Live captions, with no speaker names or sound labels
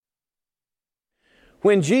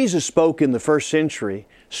When Jesus spoke in the first century,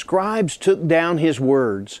 scribes took down His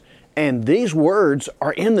words, and these words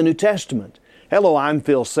are in the New Testament. Hello, I'm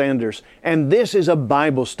Phil Sanders, and this is a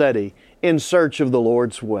Bible study in search of the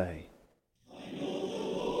Lord's way.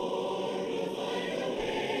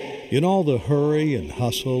 In all the hurry and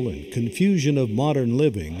hustle and confusion of modern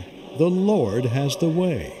living, the Lord has the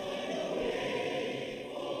way.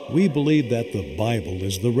 We believe that the Bible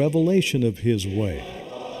is the revelation of His way.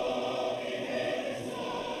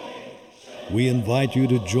 We invite you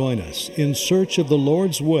to join us in search of the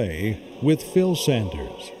Lord's way with Phil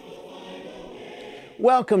Sanders.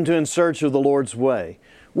 Welcome to In Search of the Lord's Way.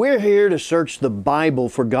 We're here to search the Bible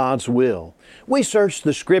for God's will. We search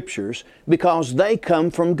the Scriptures because they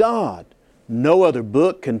come from God. No other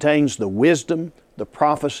book contains the wisdom, the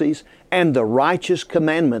prophecies, and the righteous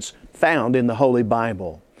commandments found in the Holy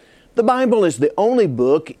Bible. The Bible is the only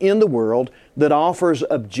book in the world that offers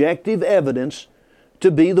objective evidence to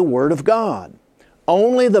be the Word of God.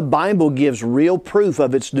 Only the Bible gives real proof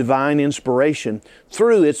of its divine inspiration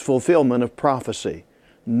through its fulfillment of prophecy.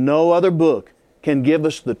 No other book can give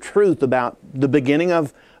us the truth about the beginning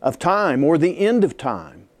of time or the end of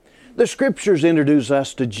time. The Scriptures introduce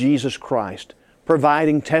us to Jesus Christ,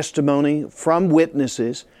 providing testimony from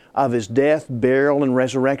witnesses of His death, burial, and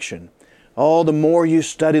resurrection. Oh, the more you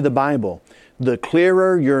study the Bible, the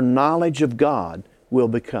clearer your knowledge of God will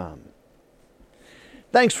become.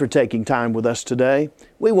 Thanks for taking time with us today.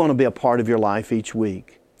 We want to be a part of your life each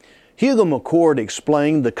week. Hugo McCord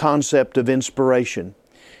explained the concept of inspiration.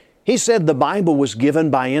 He said the Bible was given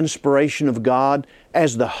by inspiration of God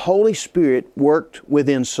as the Holy Spirit worked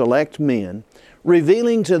within select men,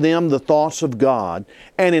 revealing to them the thoughts of God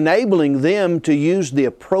and enabling them to use the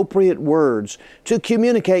appropriate words to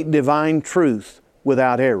communicate divine truth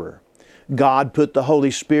without error. God put the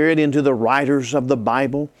Holy Spirit into the writers of the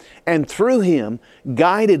Bible and through Him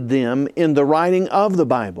guided them in the writing of the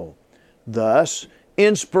Bible. Thus,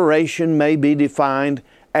 inspiration may be defined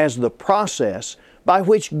as the process by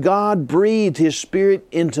which God breathed His Spirit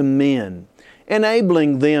into men,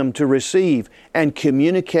 enabling them to receive and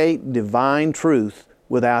communicate divine truth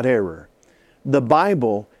without error. The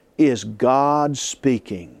Bible is God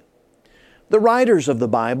speaking. The writers of the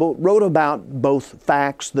Bible wrote about both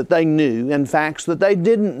facts that they knew and facts that they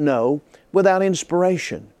didn't know without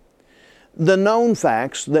inspiration. The known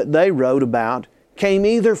facts that they wrote about came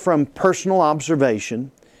either from personal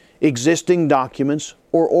observation, existing documents,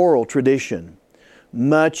 or oral tradition.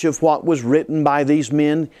 Much of what was written by these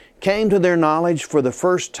men came to their knowledge for the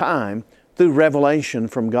first time through revelation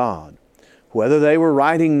from God. Whether they were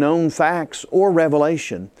writing known facts or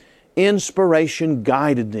revelation, inspiration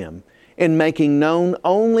guided them in making known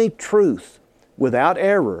only truth without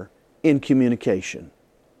error in communication.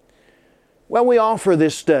 Well, we offer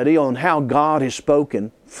this study on how God has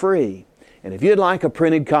spoken free. And if you'd like a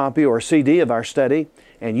printed copy or CD of our study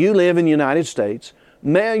and you live in the United States,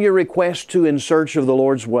 mail your request to In Search of the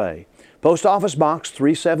Lord's Way, Post Office Box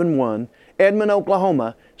 371, Edmond,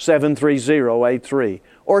 Oklahoma 73083,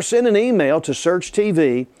 or send an email to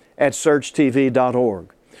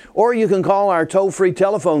searchtv@searchtv.org. Or you can call our toll-free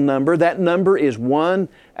telephone number. That number is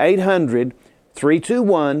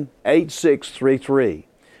 1-800-321-8633.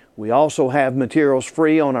 We also have materials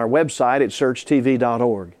free on our website at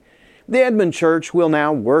searchtv.org. The Edmond Church will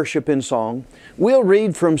now worship in song. We'll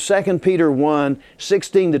read from 2 Peter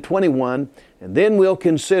 1:16-21, and then we'll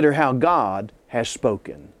consider how God has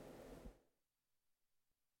spoken.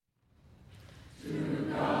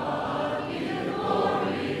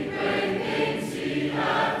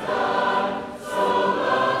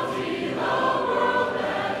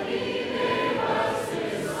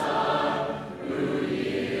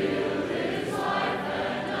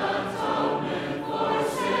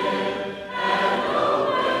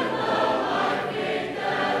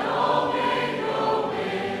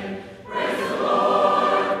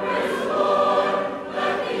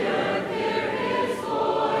 Let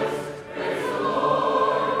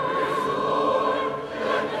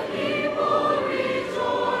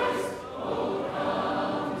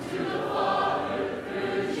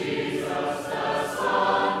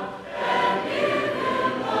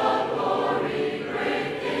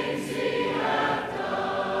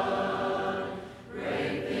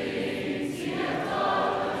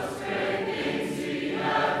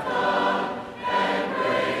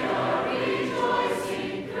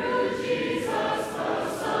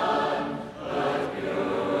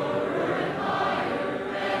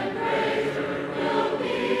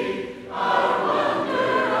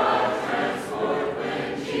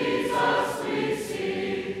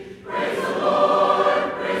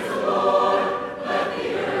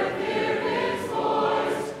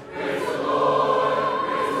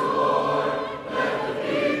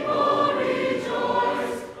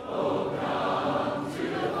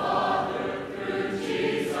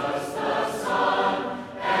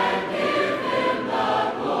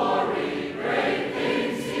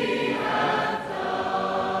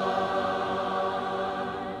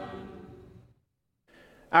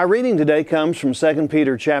Our reading today comes from 2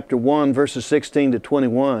 Peter chapter 1, verses 16 to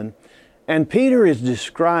 21, and Peter is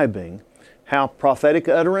describing how prophetic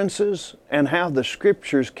utterances and how the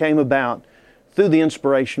Scriptures came about through the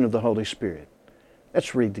inspiration of the Holy Spirit.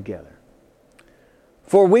 Let's read together.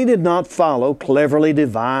 For we did not follow cleverly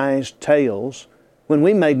devised tales when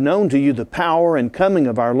we made known to you the power and coming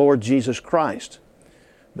of our Lord Jesus Christ,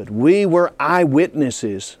 but we were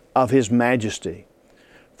eyewitnesses of His majesty.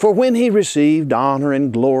 For when He received honor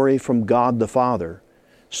and glory from God the Father,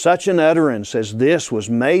 such an utterance as this was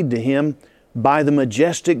made to Him by the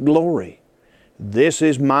majestic glory, This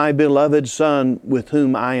is my beloved Son, with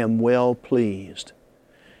whom I am well pleased.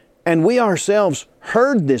 And we ourselves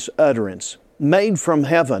heard this utterance made from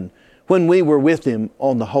heaven when we were with Him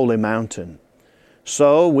on the holy mountain.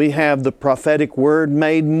 So we have the prophetic word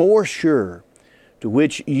made more sure, to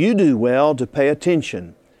which you do well to pay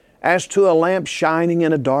attention, as to a lamp shining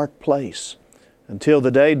in a dark place, until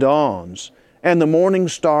the day dawns and the morning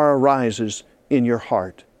star arises in your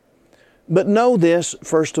heart. But know this,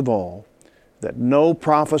 first of all, that no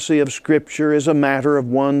prophecy of Scripture is a matter of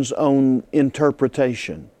one's own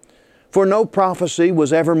interpretation. For no prophecy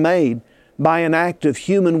was ever made by an act of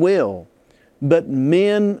human will, but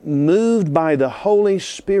men moved by the Holy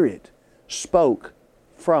Spirit spoke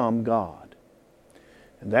from God.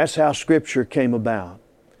 And that's how Scripture came about.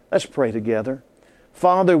 Let's pray together.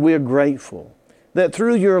 Father, we are grateful that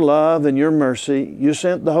through Your love and Your mercy, You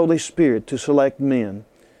sent the Holy Spirit to select men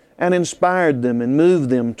and inspired them and moved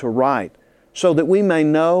them to write so that we may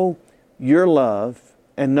know Your love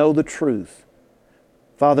and know the truth.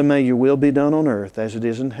 Father, may Your will be done on earth as it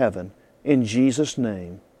is in heaven. In Jesus'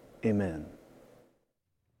 name, amen.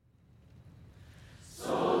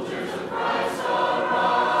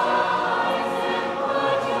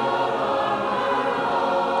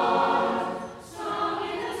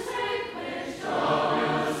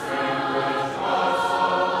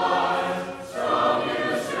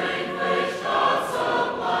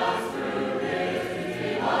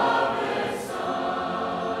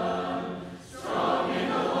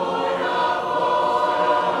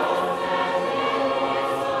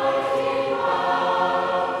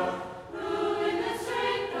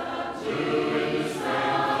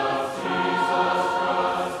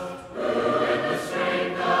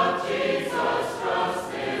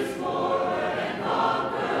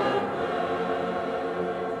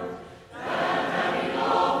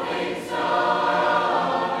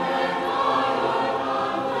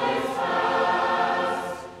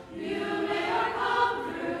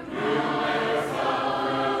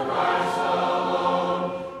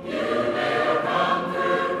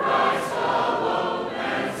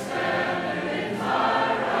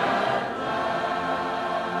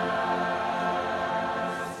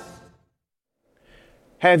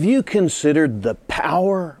 Have you considered the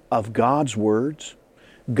power of God's words?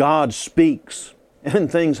 God speaks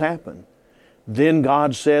and things happen. Then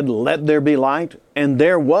God said, "Let there be light," and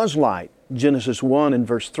there was light. Genesis 1 and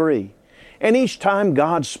verse 3. And each time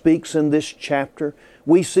God speaks in this chapter,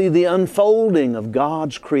 we see the unfolding of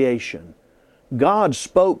God's creation. God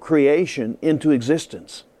spoke creation into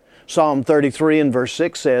existence. Psalm 33 and verse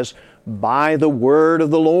 6 says, "By the word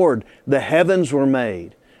of the Lord the heavens were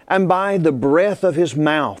made, and by the breath of His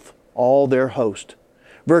mouth all their host."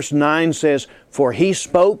 Verse 9 says, "For He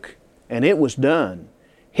spoke, and it was done.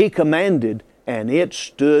 He commanded, and it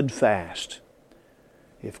stood fast."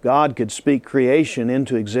 If God could speak creation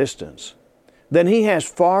into existence, then He has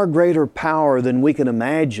far greater power than we can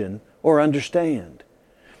imagine or understand.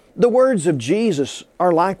 The words of Jesus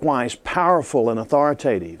are likewise powerful and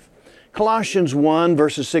authoritative. Colossians 1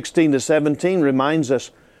 verses 16 to 17 reminds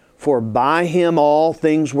us, "For by Him all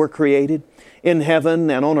things were created, in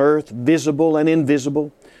heaven and on earth, visible and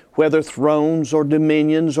invisible, whether thrones or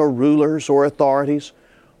dominions or rulers or authorities.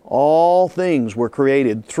 All things were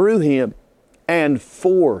created through Him and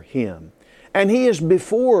for Him. And He is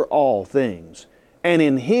before all things, and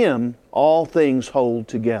in Him all things hold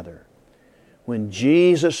together." When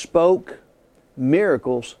Jesus spoke,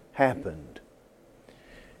 miracles happened.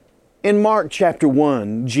 In Mark chapter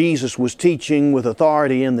 1, Jesus was teaching with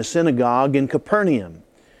authority in the synagogue in Capernaum.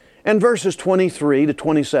 And verses 23 to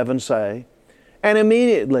 27 say, "And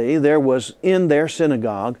immediately there was in their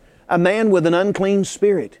synagogue a man with an unclean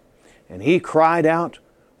spirit. And he cried out,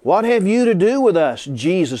 'What have you to do with us,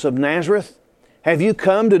 Jesus of Nazareth? Have you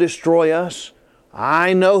come to destroy us?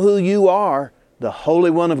 I know who you are, the Holy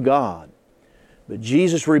One of God.' But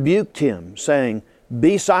Jesus rebuked him, saying,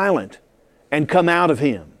 'Be silent, and come out of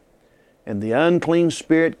him.' And the unclean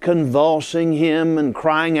spirit, convulsing him and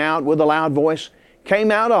crying out with a loud voice,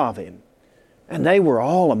 came out of him. And they were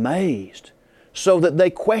all amazed, so that they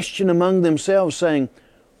question among themselves, saying,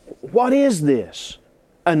 "What is this?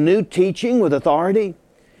 A new teaching with authority?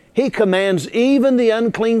 He commands even the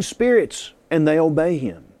unclean spirits, and they obey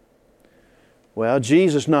Him." Well,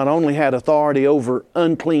 Jesus not only had authority over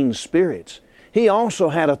unclean spirits, He also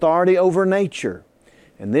had authority over nature.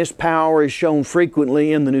 And this power is shown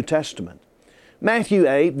frequently in the New Testament. Matthew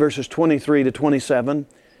 8, verses 23 to 27,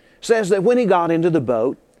 says that when He got into the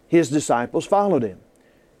boat, His disciples followed Him.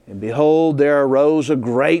 And behold, there arose a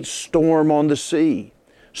great storm on the sea,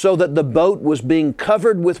 so that the boat was being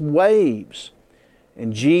covered with waves.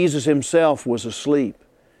 And Jesus Himself was asleep.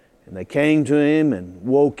 And they came to Him and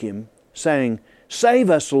woke Him, saying, "Save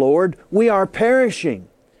us, Lord, we are perishing."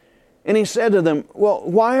 And He said to them, "Well,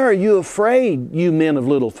 why are you afraid, you men of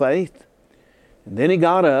little faith?" And then He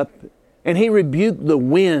got up, and He rebuked the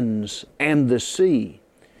winds and the sea,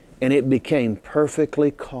 and it became perfectly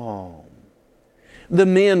calm. The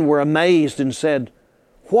men were amazed and said,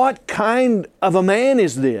 "What kind of a man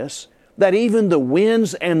is this, that even the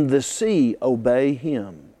winds and the sea obey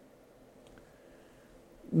Him?"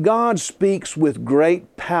 God speaks with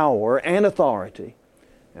great power and authority,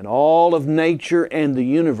 and all of nature and the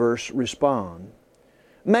universe respond.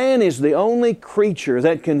 Man is the only creature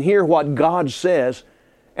that can hear what God says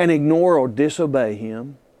and ignore or disobey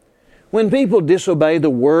Him. When people disobey the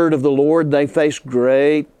word of the Lord, they face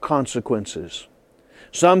great consequences.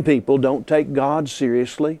 Some people don't take God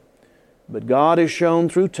seriously, but God has shown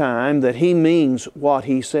through time that He means what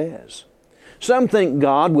He says. Some think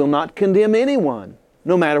God will not condemn anyone,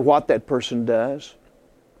 no matter what that person does.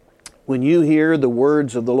 When you hear the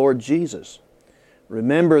words of the Lord Jesus,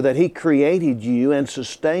 remember that He created you and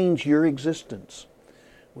sustains your existence.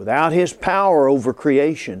 Without His power over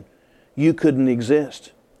creation, you couldn't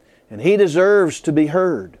exist. And He deserves to be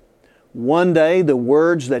heard. One day, the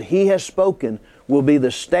words that He has spoken will be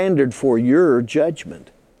the standard for your judgment.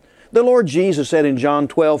 The Lord Jesus said in John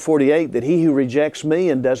 12:48 that he who rejects me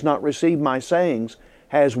and does not receive my sayings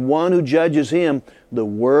has one who judges him. The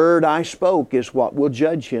word I spoke is what will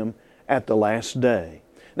judge him at the last day.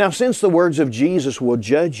 Now, since the words of Jesus will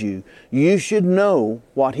judge you, you should know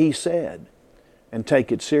what He said and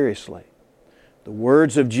take it seriously. The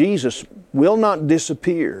words of Jesus will not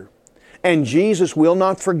disappear, and Jesus will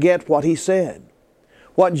not forget what He said.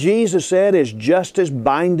 What Jesus said is just as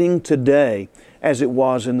binding today as it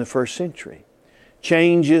was in the first century.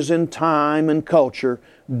 Changes in time and culture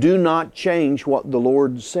do not change what the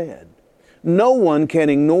Lord said. No one can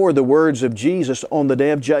ignore the words of Jesus on the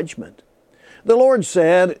day of judgment. The Lord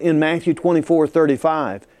said in Matthew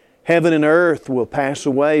 24:35, "Heaven and earth will pass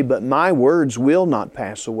away, but my words will not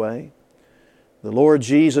pass away." The Lord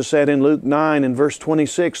Jesus said in Luke 9 and verse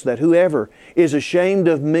 26 that whoever is ashamed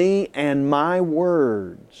of me and my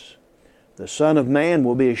words, the Son of Man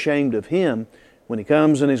will be ashamed of Him when He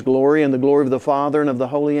comes in His glory and the glory of the Father and of the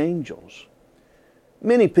holy angels.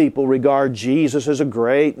 Many people regard Jesus as a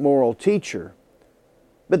great moral teacher,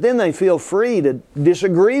 but then they feel free to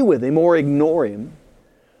disagree with Him or ignore Him.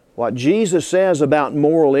 What Jesus says about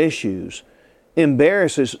moral issues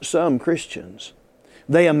embarrasses some Christians.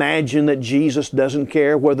 They imagine that Jesus doesn't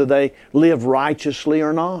care whether they live righteously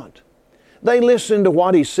or not. They listen to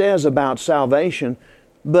what He says about salvation,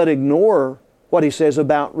 but ignore what He says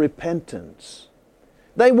about repentance.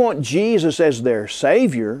 They want Jesus as their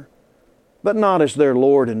Savior, but not as their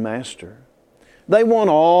Lord and Master. They want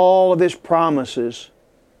all of His promises,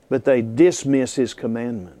 but they dismiss His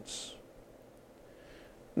commandments.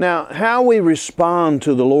 Now, how we respond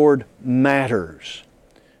to the Lord matters.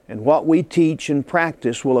 And what we teach and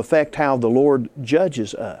practice will affect how the Lord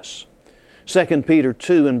judges us. 2 Peter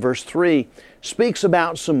 2 and verse 3 speaks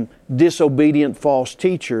about some disobedient false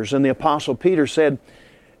teachers. And the Apostle Peter said,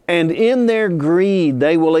 "And in their greed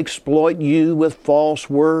they will exploit you with false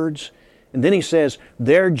words." And then he says,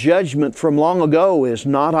 "Their judgment from long ago is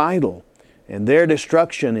not idle, and their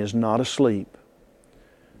destruction is not asleep."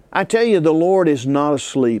 I tell you, the Lord is not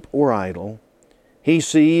asleep or idle. He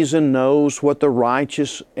sees and knows what the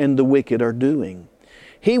righteous and the wicked are doing.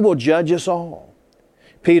 He will judge us all.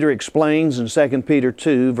 Peter explains in 2 Peter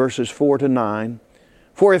 2, verses 4 to 9,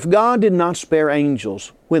 "For if God did not spare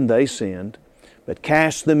angels when they sinned, but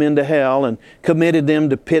cast them into hell and committed them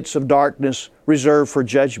to pits of darkness reserved for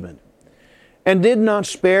judgment, and did not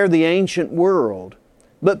spare the ancient world,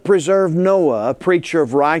 but preserved Noah, a preacher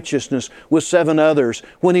of righteousness, with 7 others,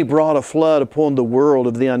 when He brought a flood upon the world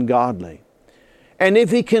of the ungodly. And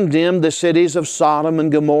if He condemned the cities of Sodom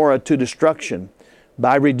and Gomorrah to destruction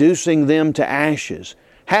by reducing them to ashes,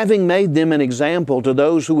 having made them an example to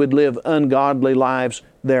those who would live ungodly lives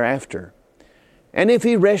thereafter. And if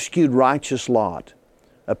He rescued righteous Lot,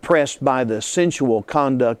 oppressed by the sensual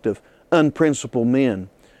conduct of unprincipled men.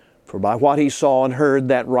 For by what he saw and heard,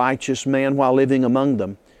 that righteous man, while living among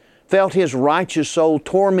them, felt his righteous soul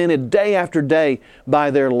tormented day after day by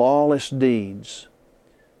their lawless deeds.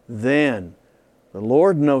 Then the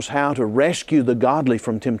Lord knows how to rescue the godly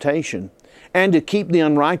from temptation and to keep the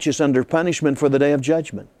unrighteous under punishment for the day of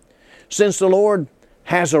judgment. Since the Lord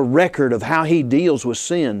has a record of how He deals with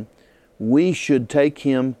sin, we should take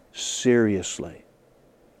Him seriously.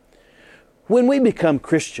 When we become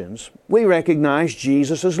Christians, we recognize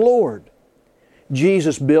Jesus as Lord.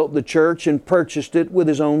 Jesus built the church and purchased it with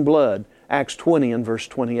His own blood, Acts 20 and verse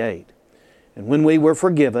 28. And when we were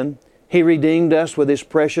forgiven, He redeemed us with His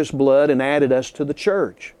precious blood and added us to the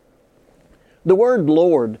church. The word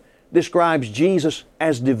Lord describes Jesus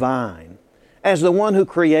as divine, as the one who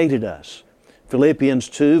created us. Philippians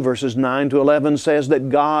 2 verses 9 to 11 says that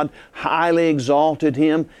God highly exalted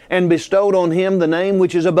Him and bestowed on Him the name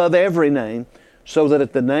which is above every name, so that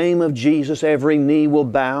at the name of Jesus every knee will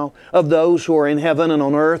bow, of those who are in heaven and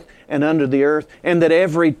on earth and under the earth, and that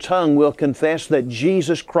every tongue will confess that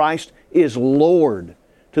Jesus Christ is Lord,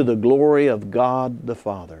 to the glory of God the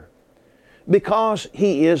Father. Because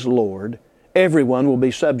He is Lord, everyone will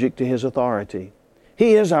be subject to His authority.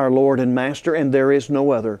 He is our Lord and Master, and there is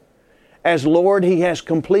no other. As Lord, He has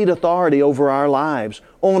complete authority over our lives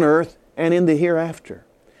on earth and in the hereafter.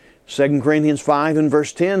 2 Corinthians 5 and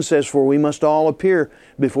verse 10 says, "For we must all appear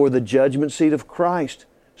before the judgment seat of Christ,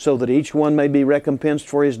 so that each one may be recompensed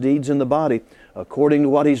for his deeds in the body, according to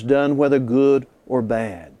what he's done, whether good or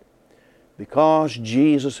bad." Because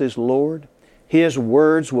Jesus is Lord, His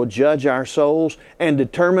words will judge our souls and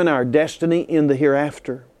determine our destiny in the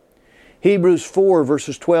hereafter. Hebrews 4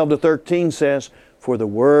 verses 12 to 13 says, "For the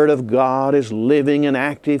Word of God is living and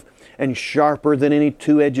active and sharper than any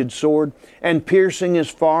two-edged sword, and piercing as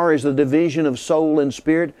far as the division of soul and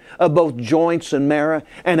spirit, of both joints and marrow,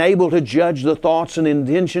 and able to judge the thoughts and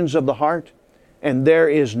intentions of the heart. And there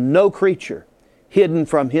is no creature hidden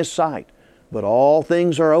from His sight, but all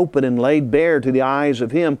things are open and laid bare to the eyes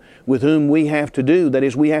of Him with whom we have to do, that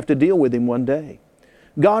is, we have to deal with Him one day."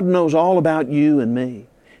 God knows all about you and me.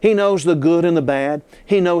 He knows the good and the bad.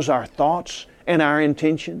 He knows our thoughts and our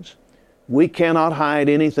intentions. We cannot hide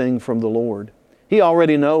anything from the Lord. He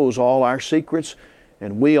already knows all our secrets,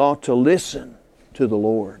 and we ought to listen to the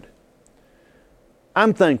Lord.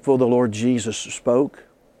 I'm thankful the Lord Jesus spoke,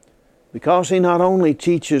 because He not only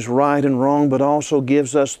teaches right and wrong, but also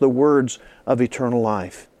gives us the words of eternal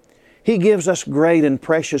life. He gives us great and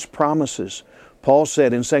precious promises. Paul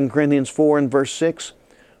said in 2 Corinthians 4 and verse 6,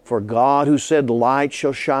 "For God, who said, 'Light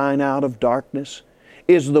shall shine out of darkness,'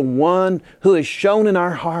 is the one who has shone in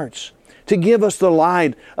our hearts to give us the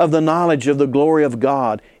light of the knowledge of the glory of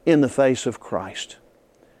God in the face of Christ."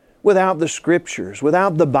 Without the Scriptures,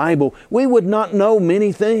 without the Bible, we would not know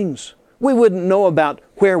many things. We wouldn't know about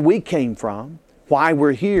where we came from, why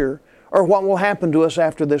we're here, or what will happen to us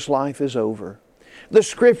after this life is over. The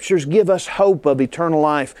Scriptures give us hope of eternal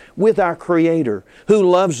life with our Creator, who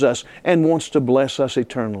loves us and wants to bless us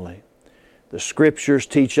eternally. The Scriptures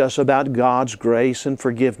teach us about God's grace and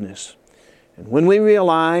forgiveness. And when we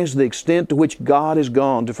realize the extent to which God has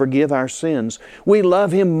gone to forgive our sins, we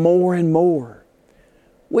love Him more and more.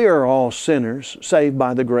 We are all sinners saved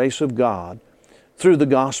by the grace of God through the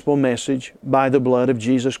gospel message by the blood of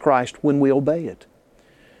Jesus Christ when we obey it.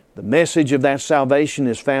 The message of that salvation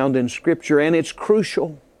is found in Scripture, and it's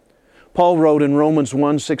crucial. Paul wrote in Romans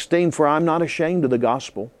 1:16, "For I'm not ashamed of the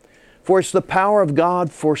gospel, for it's the power of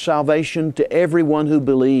God for salvation to everyone who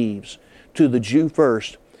believes, to the Jew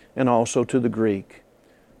first, and also to the Greek."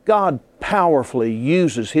 God powerfully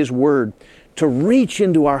uses His Word to reach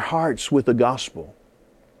into our hearts with the gospel.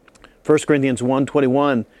 1 Corinthians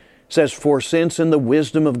 1:21 says, "For since in the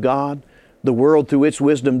wisdom of God, the world through its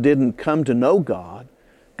wisdom didn't come to know God,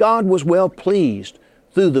 God was well pleased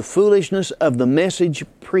through the foolishness of the message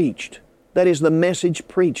preached," that is, the message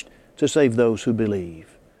preached, "to save those who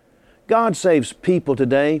believe." God saves people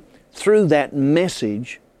today through that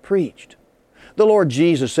message preached. The Lord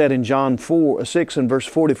Jesus said in John 6 and verse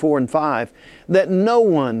 44 and 5, that no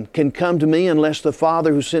one can come to me unless the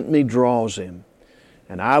Father who sent me draws him,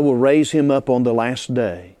 and I will raise him up on the last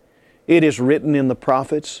day. It is written in the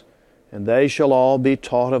prophets, and they shall all be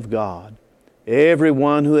taught of God.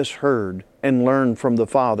 Everyone who has heard and learned from the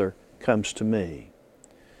Father comes to me.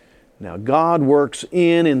 Now God works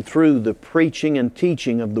in and through the preaching and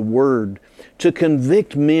teaching of the Word to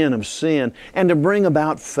convict men of sin and to bring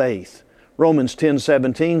about faith. Romans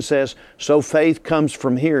 10:17 says, "So faith comes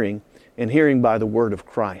from hearing, and hearing by the Word of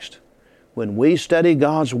Christ." When we study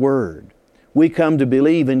God's Word, We come to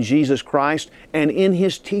believe in Jesus Christ and in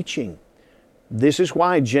His teaching. This is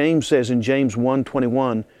why James says in James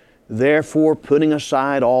 1:21, "Therefore, putting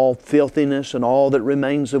aside all filthiness and all that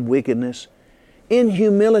remains of wickedness, in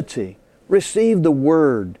humility receive the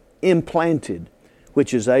Word implanted,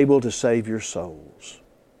 which is able to save your souls."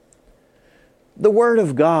 The Word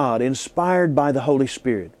of God, inspired by the Holy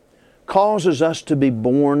Spirit, causes us to be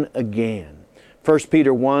born again. 1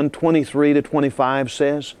 Peter 1:23-25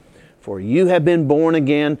 says, "For you have been born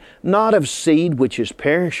again, not of seed which is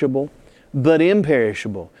perishable, but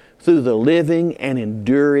imperishable, through the living and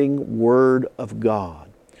enduring Word of God.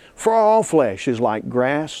 For all flesh is like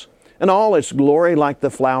grass, and all its glory like the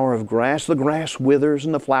flower of grass. The grass withers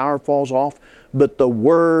and the flower falls off, but the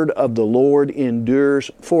Word of the Lord endures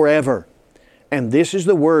forever. And this is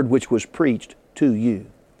the Word which was preached to you."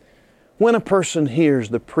 When a person hears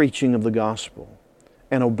the preaching of the gospel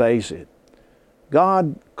and obeys it,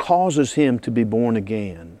 God causes him to be born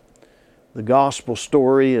again. The gospel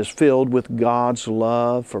story is filled with God's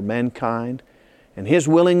love for mankind and His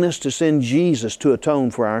willingness to send Jesus to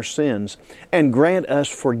atone for our sins and grant us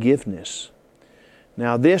forgiveness.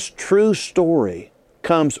 Now, this true story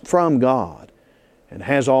comes from God and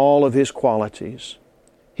has all of His qualities.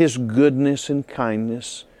 His goodness and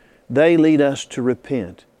kindness, they lead us to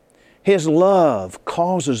repent. His love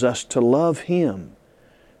causes us to love Him.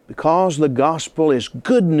 Because the gospel is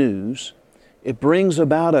good news, it brings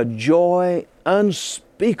about a joy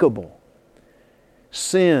unspeakable.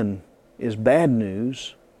 Sin is bad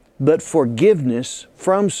news, but forgiveness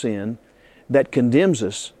from sin that condemns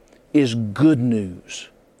us is good news.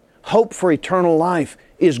 Hope for eternal life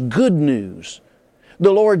is good news.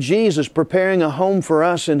 The Lord Jesus preparing a home for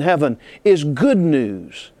us in heaven is good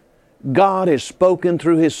news. God has spoken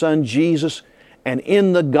through His Son Jesus and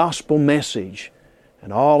in the gospel message.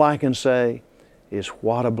 And all I can say is,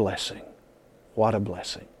 what a blessing. What a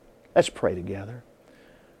blessing. Let's pray together.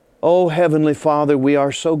 Oh, Heavenly Father, we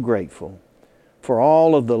are so grateful for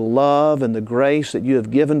all of the love and the grace that You have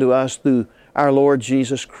given to us through our Lord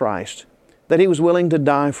Jesus Christ, that He was willing to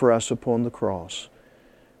die for us upon the cross.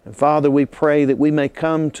 And Father, we pray that we may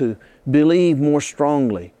come to believe more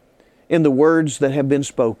strongly in the words that have been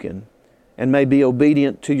spoken and may be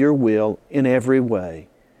obedient to Your will in every way.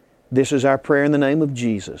 This is our prayer in the name of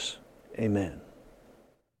Jesus. Amen.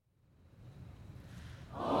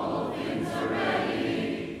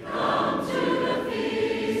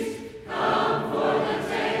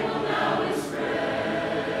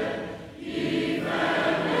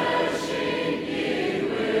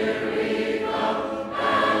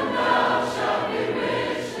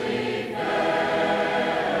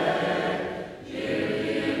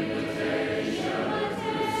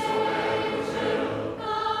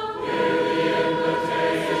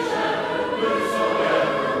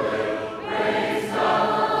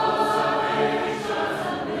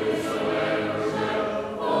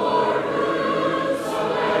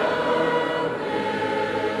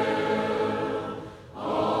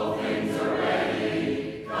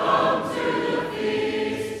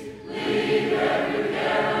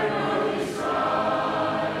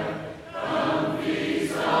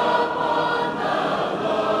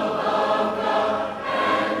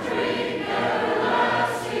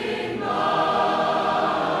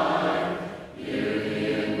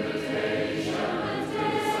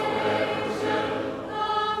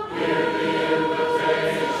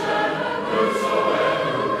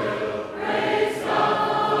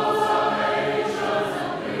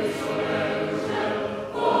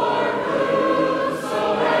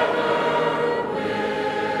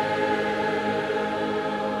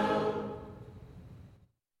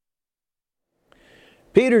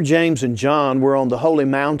 Peter, James, and John were on the holy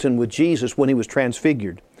mountain with Jesus when He was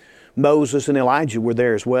transfigured. Moses and Elijah were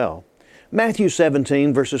there as well. Matthew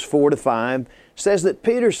 17, verses 4-5 says that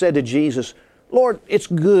Peter said to Jesus, "Lord, it's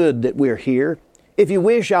good that we're here. If You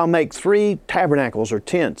wish, I'll make 3 tabernacles or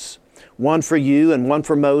tents, one for You and one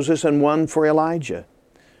for Moses and one for Elijah."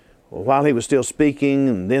 Well, while He was still speaking,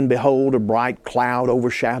 and then behold, a bright cloud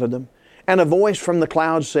overshadowed them, and a voice from the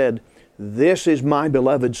cloud said, "This is My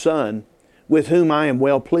beloved Son, with whom I am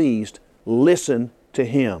well pleased. Listen to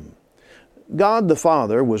Him." God the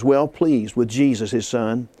Father was well pleased with Jesus, His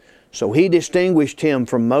Son, so He distinguished Him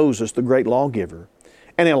from Moses, the great lawgiver,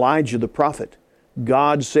 and Elijah the prophet.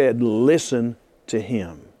 God said, "Listen to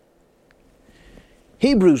Him."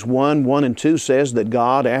 Hebrews 1:1-2 says that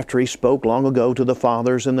God, after He spoke long ago to the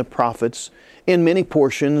fathers and the prophets in many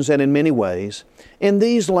portions and in many ways, in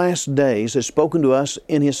these last days has spoken to us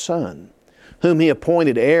in His Son, whom He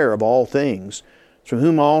appointed heir of all things, through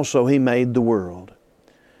whom also He made the world.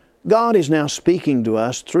 God is now speaking to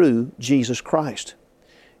us through Jesus Christ.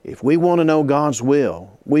 If we want to know God's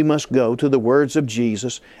will, we must go to the words of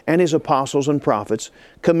Jesus and His apostles and prophets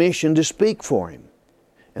commissioned to speak for Him.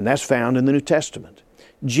 And that's found in the New Testament.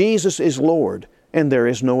 Jesus is Lord, and there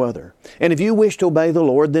is no other. And if you wish to obey the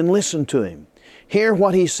Lord, then listen to Him. Hear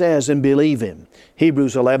what He says and believe Him.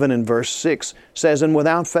 Hebrews 11 and verse 6 says, "And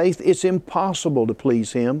without faith it's impossible to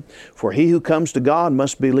please Him, for he who comes to God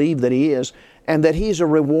must believe that He is, and that He is a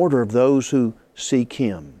rewarder of those who seek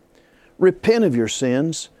Him." Repent of your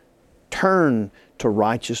sins, turn to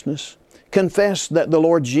righteousness, confess that the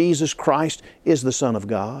Lord Jesus Christ is the Son of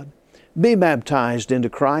God, be baptized into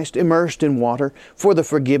Christ, immersed in water for the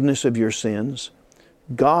forgiveness of your sins.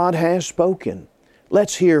 God has spoken.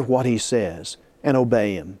 Let's hear what He says and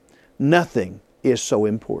obey Him. Nothing is so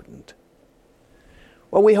important.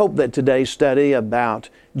 Well, we hope that today's study about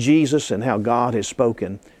Jesus and how God has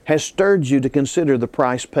spoken has stirred you to consider the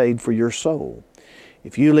price paid for your soul.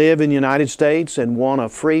 If you live in the United States and want a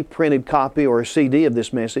free printed copy or a CD of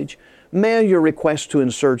this message, mail your request to In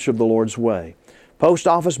Search of the Lord's Way. Post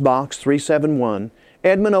Office Box 371,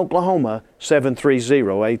 Edmond, Oklahoma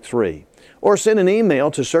 73083. Or send an email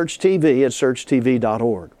to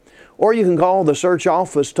searchtv@searchtv.org. Or you can call the Search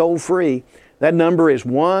office toll-free. That number is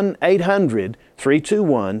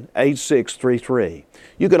 1-800-321-8633.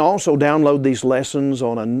 You can also download these lessons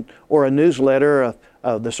or a newsletter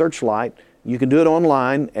of the Searchlight. You can do it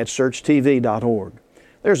online at searchtv.org.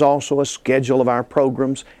 There's also a schedule of our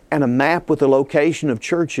programs and a map with the location of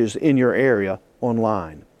churches in your area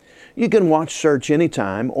online. You can watch Search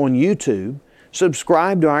anytime on YouTube.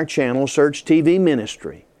 Subscribe to our channel, Search TV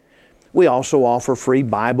Ministry. We also offer free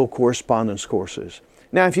Bible correspondence courses.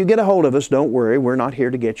 Now, if you get a hold of us, don't worry, we're not here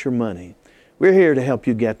to get your money. We're here to help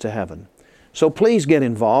you get to heaven. So please get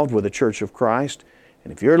involved with the Church of Christ.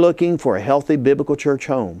 And if you're looking for a healthy biblical church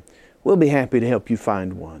home, we'll be happy to help you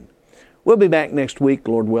find one. We'll be back next week,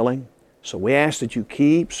 Lord willing. So we ask that you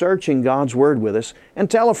keep searching God's Word with us and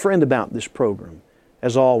tell a friend about this program.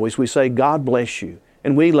 As always, we say God bless you,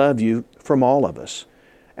 and we love you from all of us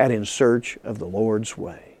at In Search of the Lord's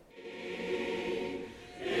Way.